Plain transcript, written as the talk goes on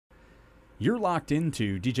You're locked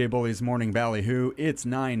into DJ Bully's Morning Ballyhoo. It's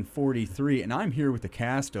 9:43, and I'm here with the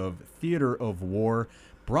cast of Theater of War,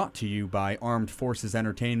 brought to you by Armed Forces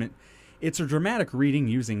Entertainment. It's a dramatic reading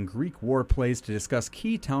using Greek war plays to discuss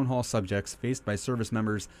key town hall subjects faced by service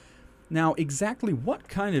members. Now, exactly what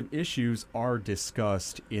kind of issues are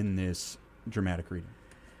discussed in this dramatic reading?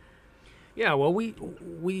 Yeah, well,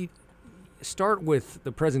 we start with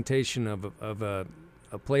the presentation of a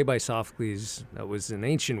play by Sophocles that was an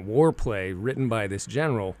ancient war play written by this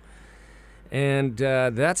general. And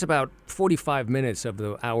that's about 45 minutes of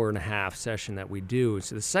the hour-and-a-half session that we do.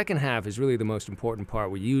 So the second half is really the most important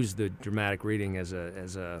part. We use the dramatic reading as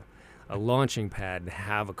a launching pad to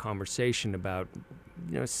have a conversation about,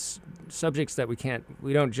 subjects that we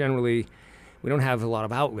don't have a lot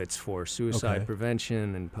of outlets for: suicide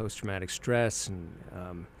prevention and post-traumatic stress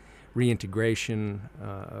and reintegration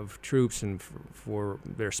of troops and for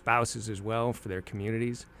their spouses as well, for their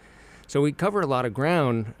communities. So we cover a lot of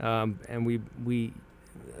ground, and we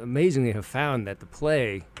amazingly have found that the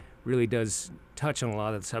play really does touch on a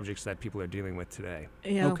lot of the subjects that people are dealing with today.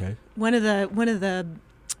 Yeah. Okay. One of the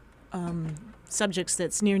subjects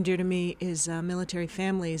that's near and dear to me is military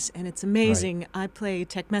families, and it's amazing. Right. I play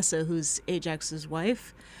Tecmessa, who's Ajax's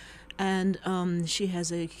wife. And she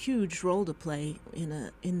has a huge role to play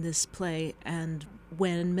in this play. And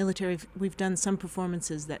when we've done some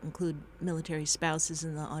performances that include military spouses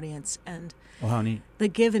in the audience. And the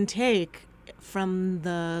give and take from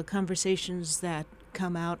the conversations that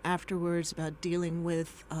come out afterwards about dealing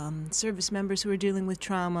with service members who are dealing with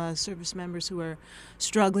trauma, service members who are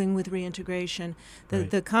struggling with reintegration.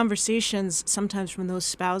 The conversations sometimes from those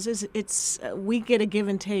spouses, we get a give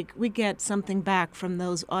and take. We get something back from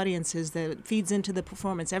those audiences that feeds into the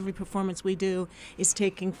performance. Every performance we do is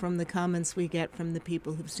taking from the comments we get from the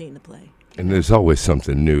people who've seen the play. And there's always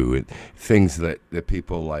something new, things that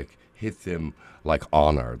people like hit them, like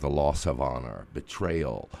honor, the loss of honor,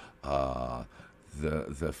 betrayal,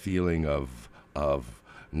 the feeling of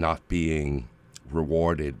not being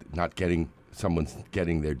rewarded, someone's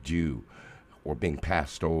getting their due, or being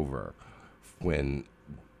passed over, when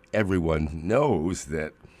everyone knows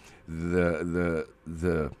that the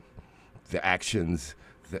actions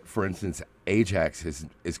that, for instance, Ajax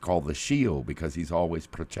is called the shield because he's always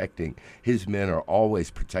protecting. His men are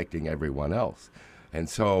always protecting everyone else, and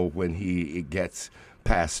so when he gets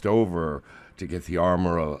passed over to get the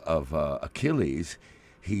armor of Achilles,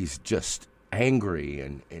 he's just angry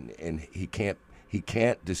and he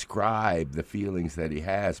can't describe the feelings that he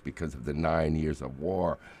has because of the 9 years of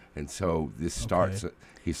war, and so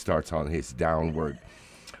he starts on his downward.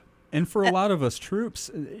 And for a lot of us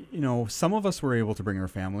troops, some of us were able to bring our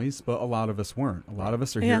families, but a lot of us weren't. A lot of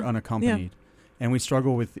us are here unaccompanied. And we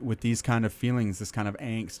struggle with these kind of feelings, this kind of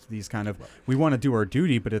angst, we want to do our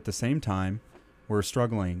duty, but at the same time, we're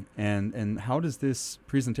struggling. And how does this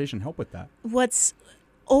presentation help with that? What's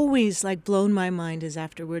always blown my mind is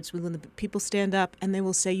afterwards when the people stand up and they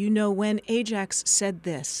will say, when Ajax said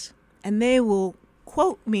this, and they will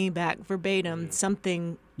quote me back verbatim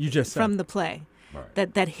something you just from the play.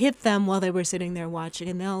 Right. That hit them while they were sitting there watching,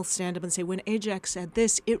 and they'll stand up and say, when Ajax said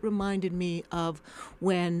this, it reminded me of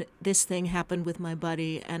when this thing happened with my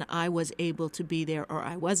buddy and I was able to be there or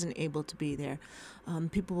I wasn't able to be there.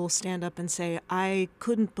 People will stand up and say, I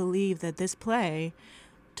couldn't believe that this play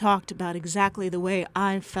talked about exactly the way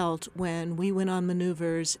I felt when we went on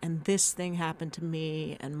maneuvers and this thing happened to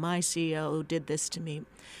me and my CEO did this to me.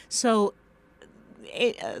 So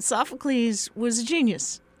Sophocles was a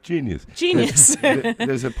genius. Genius.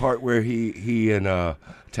 There's a part where he and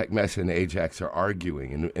Tecmessa and Ajax are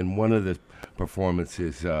arguing, and one of the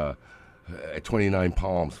performances at 29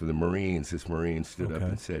 Palms for the Marines, this Marine stood up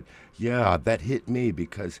and said, yeah, that hit me,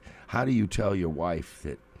 because how do you tell your wife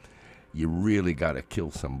that you really got to kill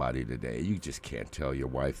somebody today? You just can't tell your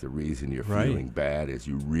wife the reason you're feeling bad is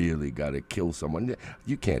you really got to kill someone.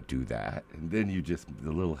 You can't do that. And then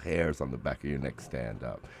the little hairs on the back of your neck stand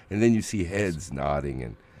up. And then you see heads nodding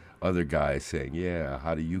and other guys saying, yeah,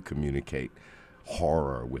 how do you communicate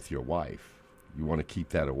horror with your wife? You want to keep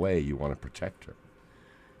that away. You want to protect her.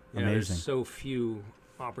 Yeah, there's so few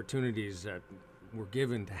opportunities that we're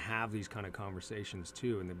given to have these kind of conversations,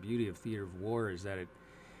 too. And the beauty of Theater of War is that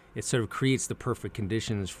it sort of creates the perfect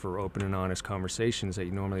conditions for open and honest conversations that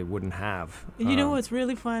you normally wouldn't have. And you know what's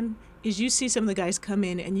really fun is you see some of the guys come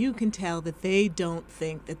in and you can tell that they don't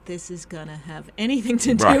think that this is going to have anything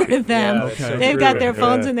to do with them. Yeah, they've got their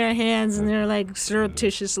phones in their hands and they're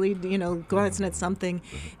surreptitiously, glancing at something.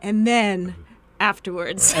 And then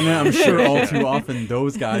afterwards. And then I'm sure all too often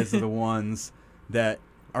those guys are the ones that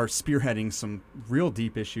are spearheading some real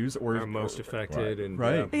deep issues, or Are most affected, and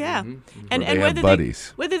Right. Yeah. mhm, mhm. And They have whether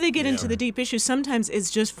buddies. whether they get into Yeah. the deep issues, sometimes it's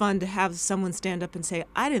just fun to have someone stand up and say,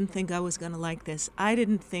 "I didn't think I was going to like this. I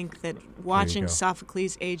didn't think that watching go.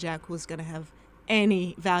 Sophocles' Ajax was going to have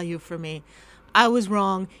any value for me. I was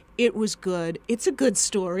wrong. It was good. It's a good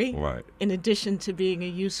story, Right. in addition to being a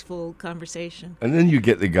useful conversation." And then you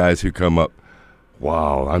get the guys who come up,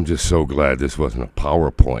 wow, I'm just so glad this wasn't a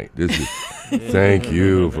PowerPoint. This is, thank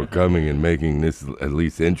you for coming and making this at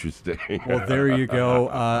least interesting. Well, there you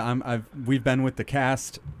go. We've been with the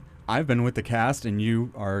cast. I've been with the cast, and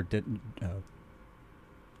you are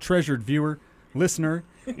treasured viewer, listener,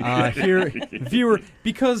 viewer,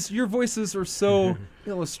 because your voices are so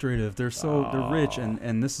illustrative. They're rich,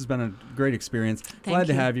 and this has been a great experience. Glad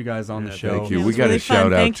to you. have you guys on the Yeah, show. Thank you. It We was got really to shout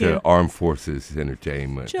fun. out Thank to you. Armed Forces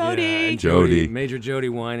Entertainment. Jody. Yeah, Jody. Major Jody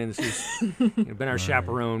Winans, who's been our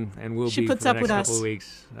chaperone and will She be puts for up the with next couple us. of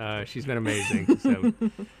weeks. She's been amazing. So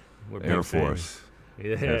we're big Air fans. Force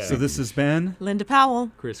Yeah. So this has been. Linda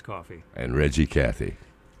Powell. Chris Coffey. and Reggie Cathy.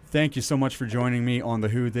 Thank you so much for joining me on The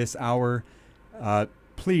Who this hour.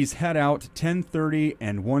 Please head out 10:30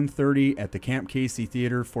 and 1:30 at the Camp Casey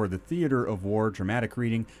Theater for the Theater of War dramatic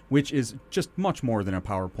reading, which is just much more than a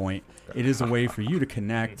PowerPoint. It is a way for you to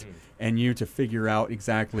connect and you to figure out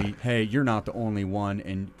exactly, hey, you're not the only one,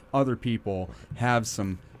 and other people have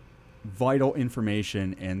some vital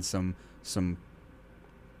information and some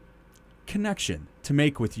connection to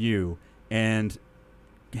make with you. And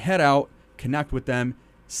head out, connect with them,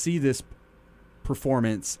 see this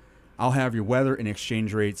performance. I'll have your weather and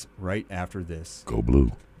exchange rates right after this. Go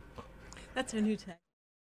Blue. That's our new tag.